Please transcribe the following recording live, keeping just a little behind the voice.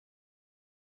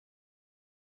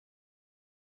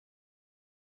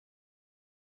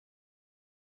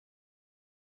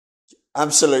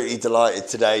Absolutely delighted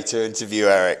today to interview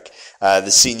Erik, the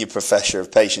Senior Professor of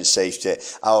Patient Safety.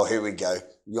 Oh, here we go.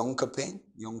 Jönköping?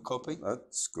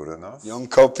 That's good enough.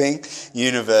 Jönköping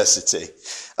University.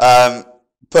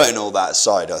 Putting all that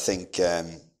aside, I think,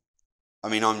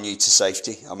 I'm new to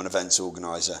safety. I'm an events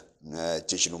organiser,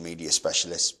 digital media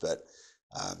specialist, but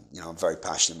I'm very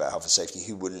passionate about health and safety.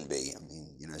 Who wouldn't be?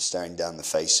 Staring down the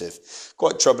face of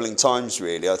quite troubling times,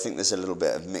 really. I think there's a little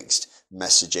bit of mixed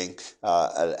messaging,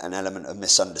 an element of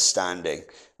misunderstanding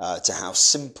to how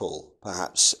simple,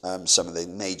 perhaps, some of the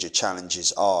major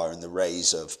challenges are in the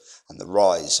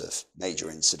rise of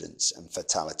major incidents and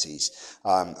fatalities.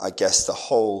 I guess the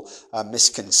whole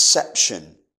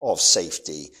misconception of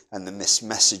safety and the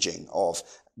mismessaging of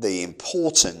the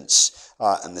importance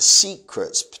and the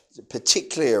secrets,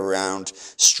 particularly around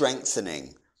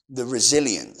strengthening the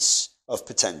resilience of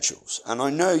potentials. And I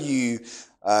know you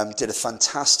did a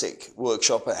fantastic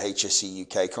workshop at HSE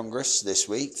UK Congress this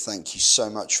week. Thank you so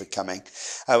much for coming,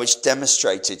 which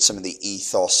demonstrated some of the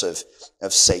ethos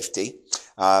of safety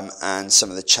and some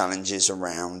of the challenges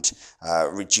around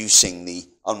reducing the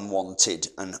unwanted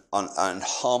and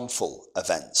harmful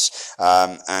events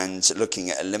and looking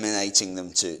at eliminating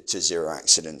them to zero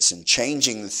accidents and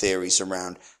changing the theories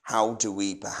around how do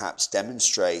we perhaps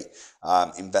demonstrate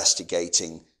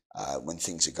investigating when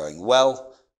things are going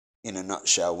well, in a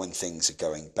nutshell, when things are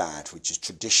going bad, which is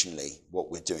traditionally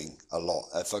what we're doing a lot.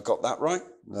 Have I got that right?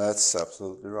 That's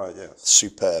absolutely right, yes.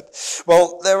 Superb.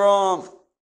 Well, there are,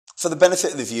 for the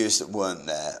benefit of the viewers that weren't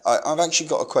there, I've actually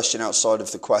got a question outside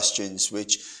of the questions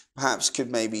which perhaps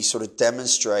could maybe sort of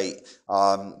demonstrate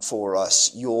for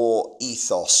us your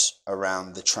ethos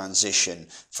around the transition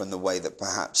from the way that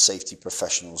perhaps safety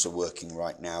professionals are working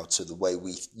right now to the way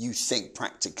you think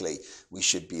practically we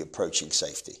should be approaching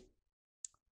safety.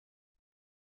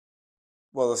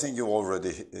 Well, I think you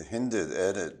already hinted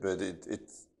at it, but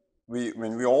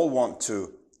we all want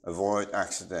to avoid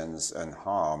accidents and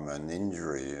harm and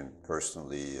injury, and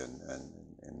personally and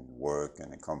in work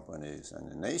and in companies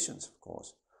and in nations, of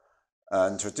course.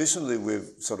 And traditionally,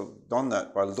 we've sort of done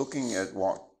that by looking at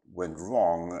what went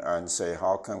wrong and say,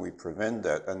 how can we prevent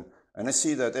that? And I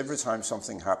see that every time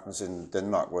something happens in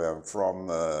Denmark, where I'm from,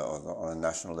 on a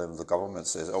national level, the government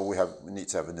says, oh, we need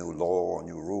to have a new law or a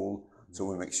new rule, so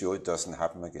we make sure it doesn't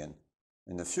happen again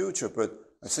in the future. But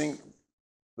I think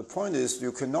the point is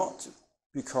you cannot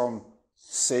become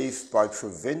safe by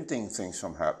preventing things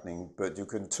from happening, but you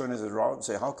can turn it around and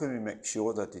say, how can we make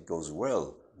sure that it goes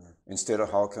well, instead of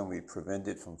how can we prevent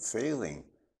it from failing?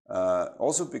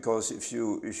 Also because if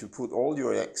you put all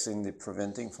your eggs in the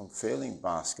preventing from failing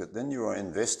basket, then you are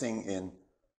investing in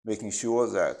making sure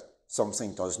that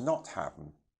something does not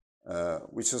happen,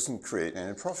 which doesn't create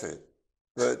any profit.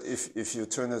 But if you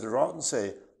turn it around and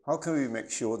say, how can we make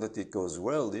sure that it goes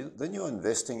well, then you're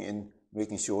investing in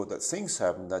making sure that things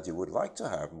happen that you would like to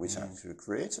happen, which actually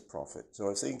creates a profit. So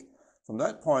I think from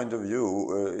that point of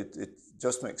view, it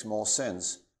just makes more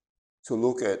sense to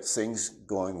look at things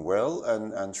going well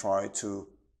and try to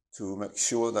make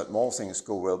sure that more things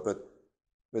go well.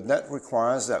 But that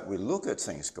requires that we look at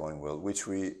things going well, which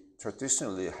we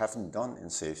traditionally haven't done in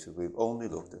safety. We've only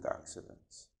looked at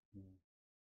accidents.